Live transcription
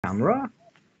camera.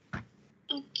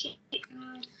 Okay.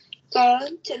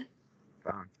 Good.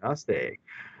 Fantastic.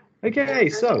 Okay,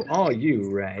 so are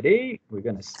you ready? We're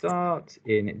going to start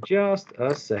in just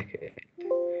a second.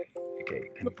 Okay,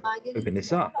 and open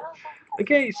this up.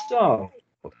 Okay, so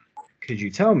could you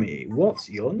tell me what's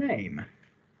your name?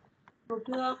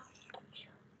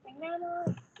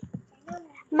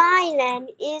 My name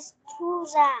is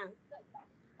GIang.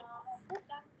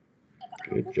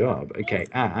 Good job. Okay,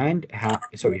 and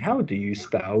how do you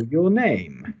spell your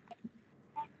name?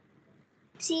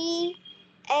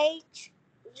 THUGIang.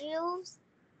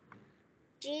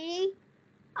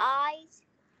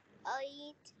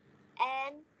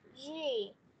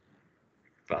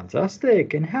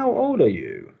 Fantastic. And how old are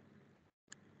you?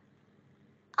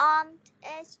 I'm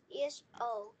 8 years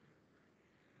old.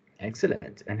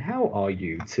 Excellent. And how are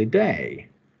you today?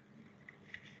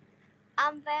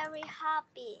 I'm very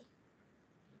happy.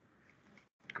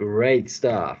 Great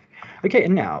stuff. Okay,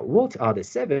 and now, what are the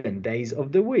 7 days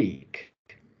of the week?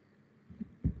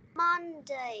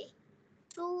 Monday,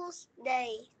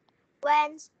 Tuesday,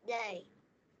 Wednesday,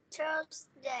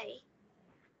 Thursday,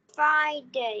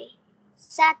 Friday,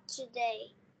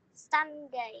 Saturday,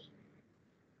 Sunday.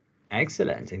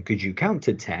 Excellent. And could you count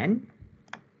to 10?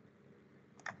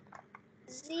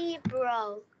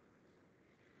 0,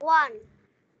 1,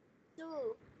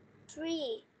 2,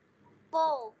 3,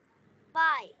 4, 5,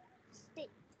 6,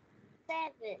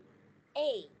 7,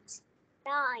 8,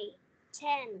 9,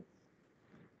 10.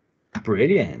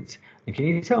 Brilliant. And can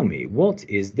you tell me, what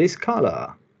is this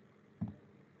color?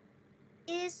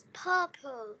 It's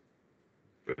purple.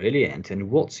 Brilliant.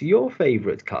 And what's your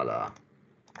favorite color?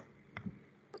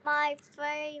 My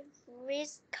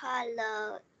favorite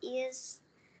color is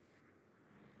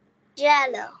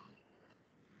yellow.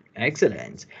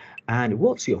 Excellent. And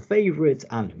what's your favorite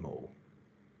animal?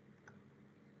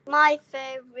 My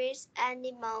favorite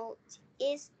animal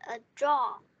is a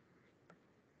dog.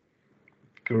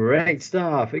 Great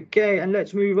stuff. Okay, and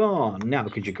let's move on. Now,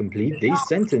 could you complete these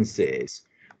sentences?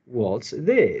 What's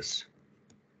this?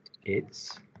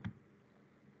 It's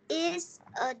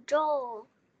A door.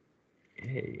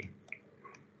 a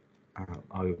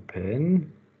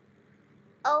open.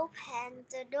 Open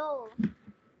the door.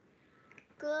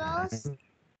 Close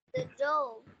the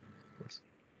door.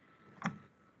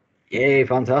 Yay,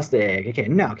 fantastic. Okay,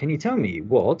 now can you tell me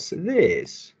what's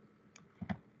this?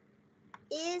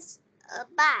 Is a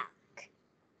bag.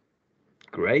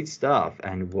 Great stuff.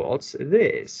 And what's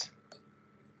this?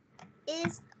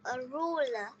 Is a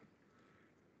ruler.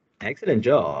 Excellent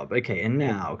job. Okay, and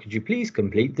now could you please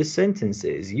complete the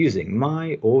sentences using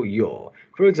my or your?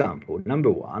 For example, number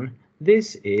 1,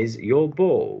 this is your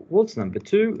ball. What's number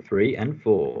 2, 3, and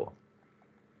 4?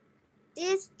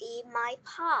 This is my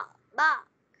bag.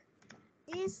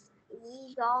 This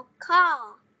is your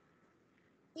car.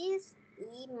 This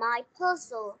is my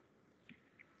puzzle.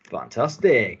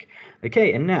 Fantastic.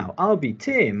 Okay, and now I'll be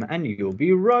Tim and you'll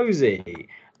be Rosie.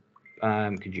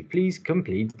 Could you please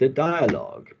complete the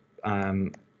dialogue?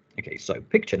 Okay, so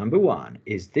picture number 1.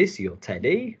 Is this your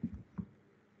teddy?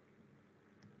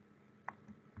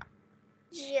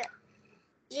 Yeah.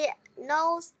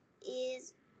 No,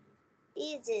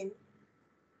 isn't.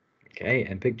 Okay,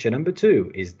 and picture number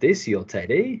 2. Is this your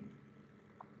teddy?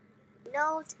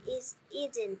 No,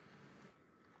 isn't.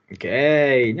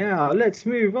 Okay, now let's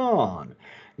move on.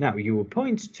 Now you will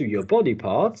point to your body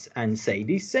parts and say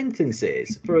these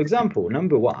sentences. For example,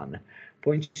 number 1,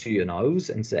 point to your nose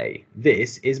and say,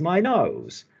 this is my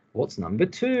nose. What's number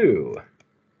 2?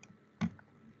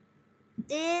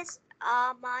 These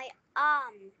are my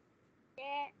arms.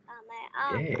 There are my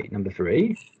arms. Okay, number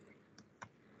 3.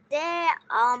 There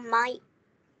are my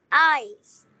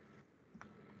eyes.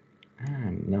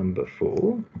 And number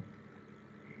 4.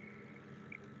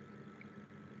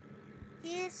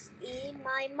 This is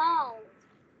my mouth.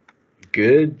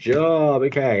 Good job.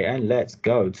 Okay, and let's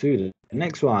go to the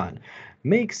next one.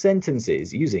 Make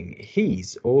sentences using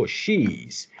he's or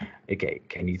she's. Okay,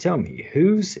 can you tell me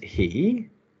who's he?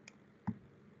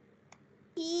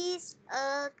 He's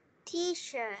a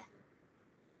teacher.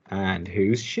 And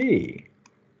who's she?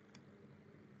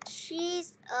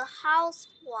 She's a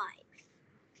housewife.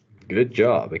 Good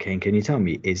job. Okay, and can you tell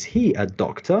me, is he a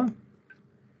doctor?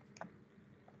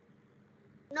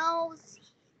 No,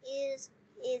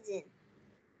 isn't.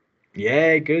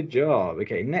 Yeah, good job.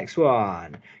 Okay, next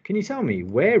one. Can you tell me,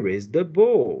 where is the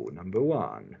ball? Number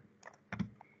 1.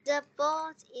 The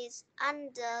ball is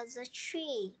under the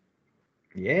tree.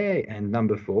 Yay, and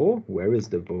number 4, where is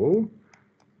the ball?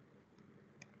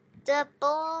 The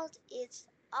ball is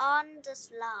on the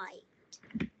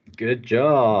slide. Good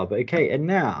job. Okay, and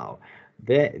now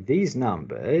these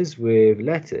numbers with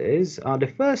letters are the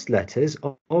first letters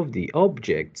of the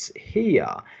objects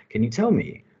here. Can you tell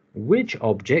me which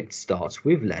object starts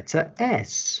with letter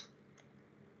S?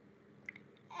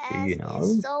 Do you know? S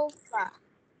is sofa.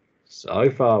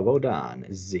 Sofa, well done.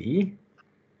 Z?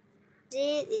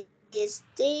 Z is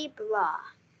zebra.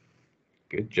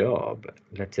 Good job.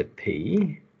 Letter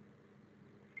P?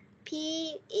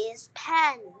 P is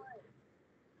pen.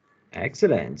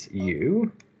 Excellent.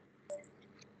 U?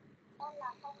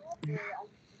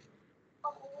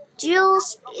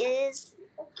 Juice is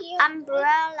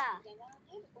umbrella.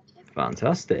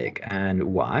 Fantastic. And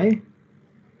Y?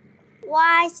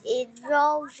 White is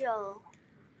rojo.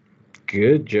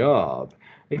 Good job.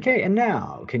 Okay, and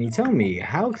now, can you tell me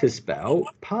how to spell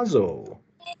puzzle?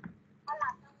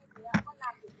 How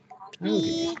do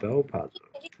you spell puzzle?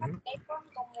 Puzzle.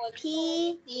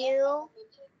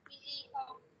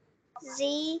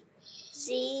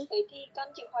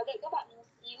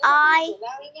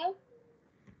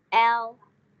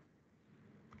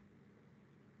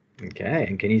 Okay,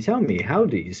 and can you tell me how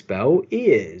do you spell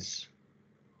ears?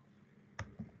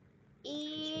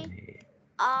 ERAS.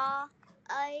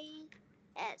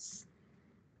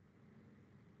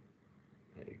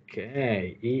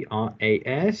 Okay,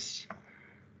 ERAS.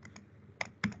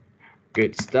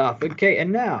 Good stuff. Okay,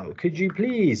 and now, could you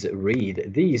please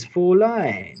read these 4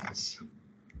 lines?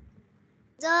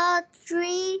 The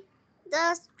three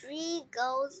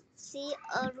goes see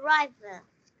a river.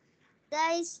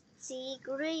 They see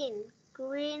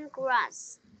green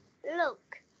grass.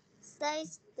 Look,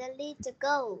 says the little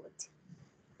goat.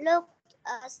 Look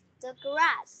at the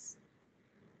grass.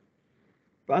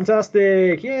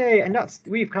 Fantastic! Yay! And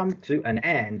we've come to an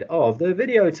end of the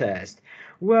video test.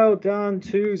 Well done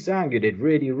to Zhang. You did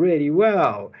really, really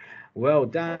well. Well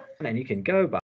done, and you can go back